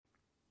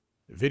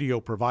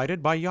Video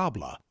provided by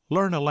Yabla.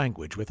 Learn a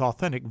language with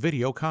authentic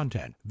video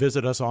content.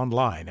 Visit us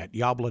online at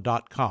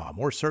yabla.com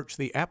or search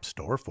the App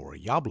Store for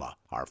Yabla.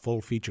 Our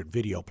full-featured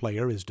video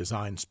player is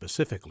designed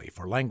specifically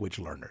for language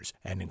learners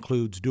and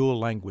includes dual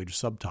language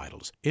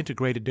subtitles,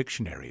 integrated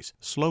dictionaries,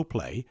 slow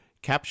play,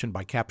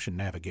 caption-by-caption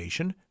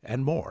navigation,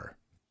 and more.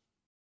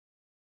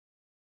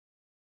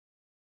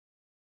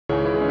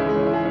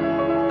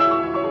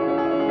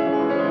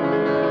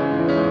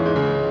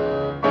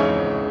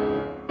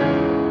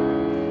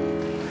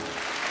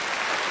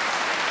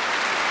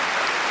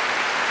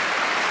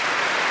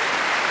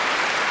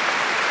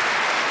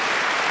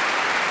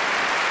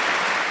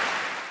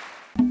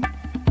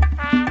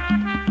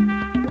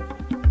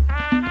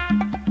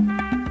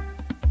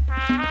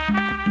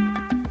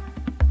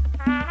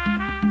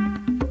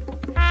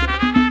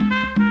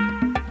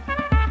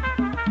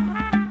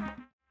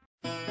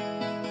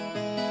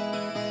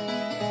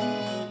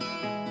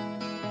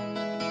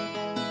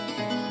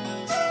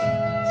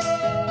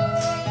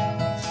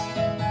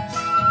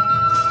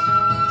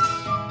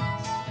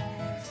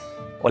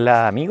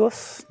 Hola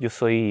amigos, yo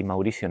soy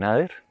Mauricio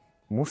Nader,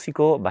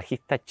 músico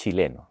bajista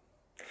chileno,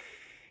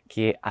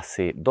 que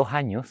hace 2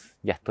 años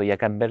ya estoy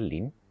acá en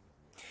Berlín.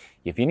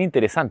 Y es bien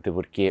interesante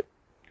porque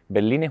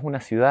Berlín es una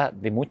ciudad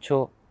de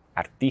mucho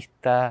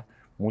artista,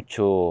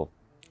 mucho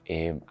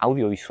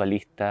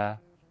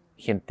audiovisualista,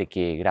 gente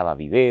que graba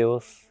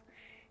videos,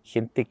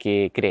 gente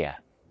que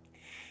crea.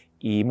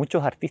 Y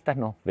muchos artistas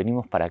nos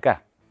venimos para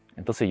acá.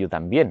 Entonces yo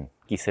también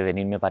quise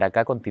venirme para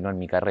acá a continuar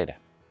mi carrera.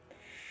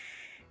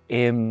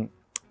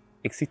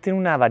 Existen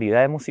una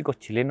variedad de músicos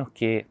chilenos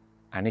que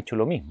han hecho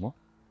lo mismo,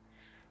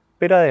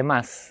 pero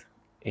además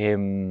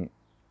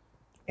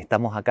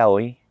estamos acá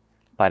hoy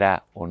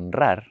para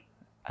honrar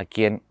a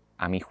quien,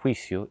 a mi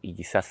juicio, y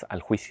quizás al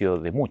juicio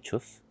de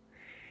muchos,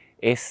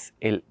 es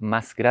el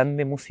más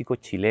grande músico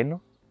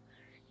chileno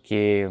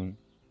que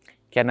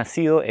ha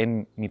nacido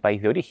en mi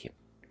país de origen.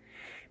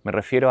 Me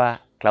refiero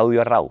a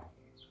Claudio Arrau.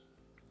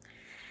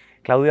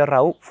 Claudio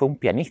Arrau fue un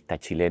pianista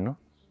chileno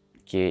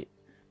que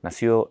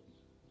nació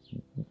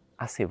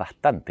hace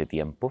bastante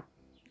tiempo,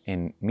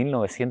 en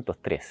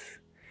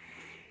 1903.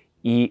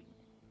 Y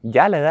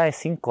ya a la edad de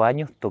 5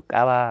 años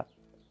tocaba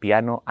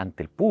piano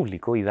ante el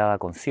público y daba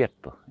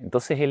conciertos.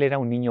 Entonces él era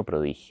un niño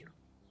prodigio.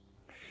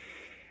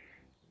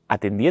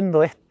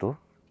 Atendiendo esto,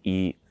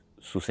 y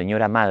su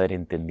señora madre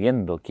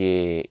entendiendo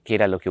qué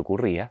era lo que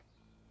ocurría,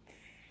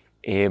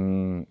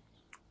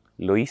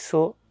 lo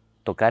hizo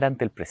tocar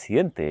ante el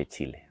presidente de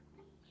Chile.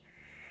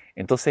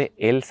 Entonces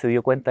él se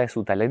dio cuenta de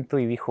su talento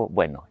y dijo,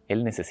 bueno,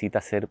 él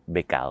necesita ser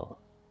becado.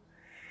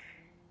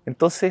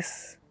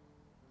 Entonces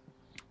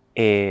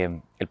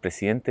el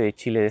presidente de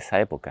Chile de esa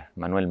época,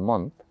 Manuel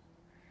Montt,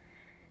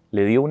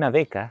 le dio una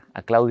beca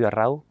a Claudio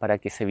Arrau para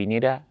que se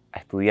viniera a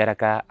estudiar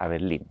acá a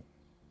Berlín.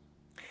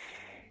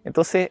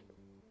 Entonces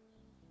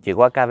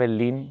llegó acá a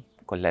Berlín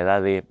con la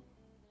edad de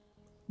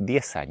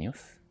 10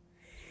 años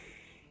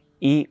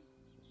y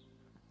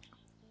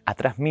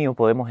atrás mío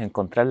podemos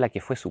encontrar la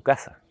que fue su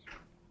casa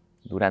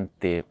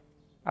durante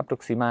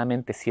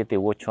aproximadamente 7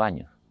 u 8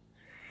 años.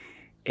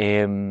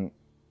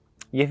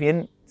 Y es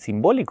bien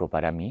simbólico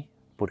para mí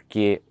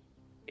porque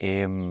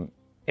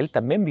él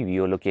también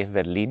vivió lo que es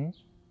Berlín,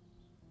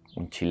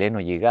 un chileno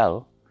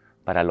llegado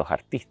para los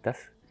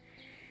artistas,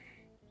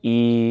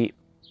 y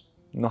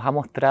nos ha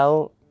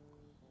mostrado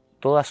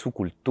toda su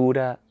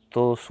cultura,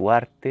 todo su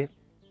arte.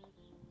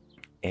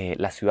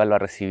 La ciudad lo ha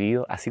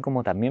recibido, así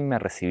como también me ha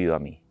recibido a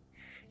mí,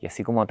 y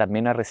así como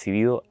también ha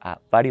recibido a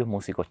varios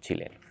músicos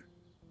chilenos.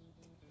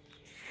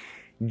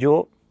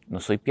 Yo no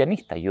soy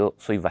pianista, yo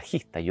soy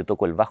bajista, yo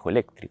toco el bajo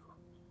eléctrico.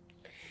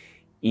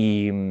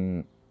 Y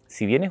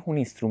si bien es un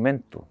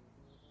instrumento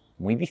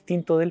muy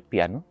distinto del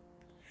piano,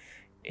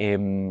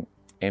 en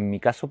mi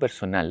caso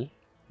personal,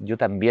 yo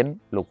también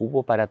lo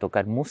ocupo para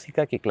tocar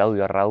música que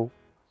Claudio Arrau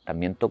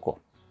también tocó.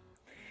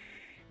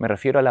 Me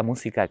refiero a la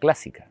música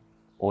clásica,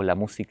 o la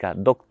música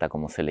docta,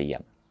 como se le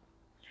llama.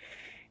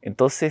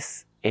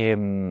 Entonces,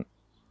 yo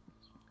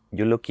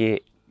lo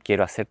que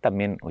quiero hacer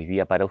también hoy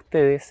día para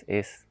ustedes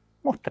es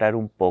mostrar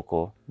un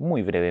poco,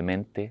 muy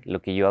brevemente,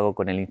 lo que yo hago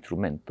con el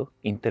instrumento,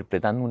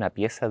 interpretando una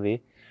pieza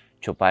de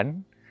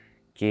Chopin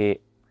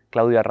que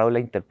Claudio Arrau la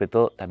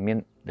interpretó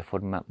también de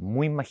forma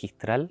muy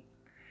magistral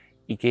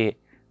y que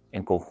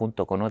en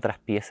conjunto con otras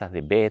piezas de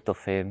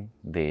Beethoven,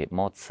 de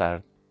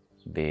Mozart,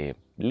 de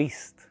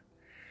Liszt,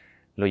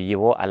 lo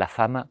llevó a la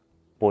fama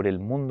por el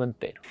mundo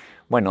entero.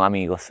 Bueno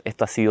amigos,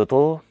 esto ha sido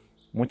todo.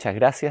 Muchas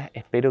gracias.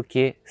 Espero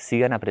que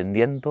sigan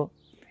aprendiendo,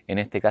 en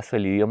este caso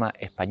el idioma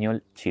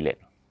español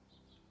chileno.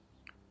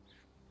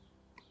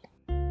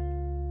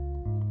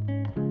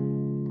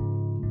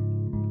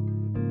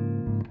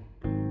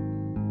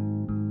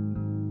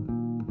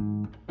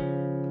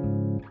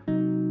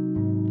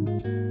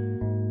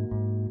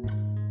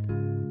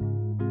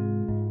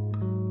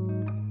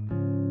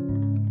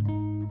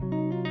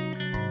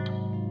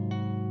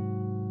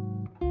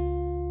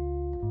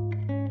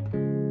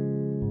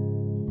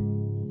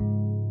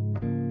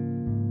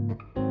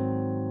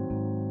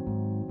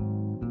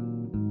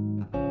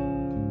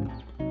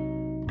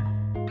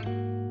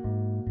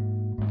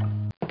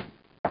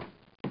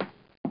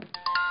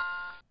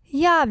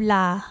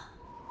 Yabla.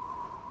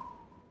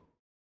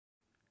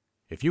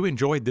 If you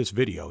enjoyed this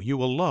video, you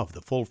will love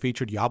the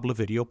full-featured Yabla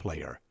video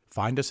player.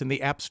 Find us in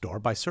the App Store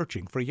by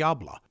searching for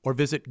Yabla, or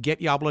visit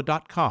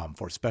getyabla.com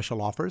for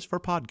special offers for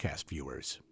podcast viewers.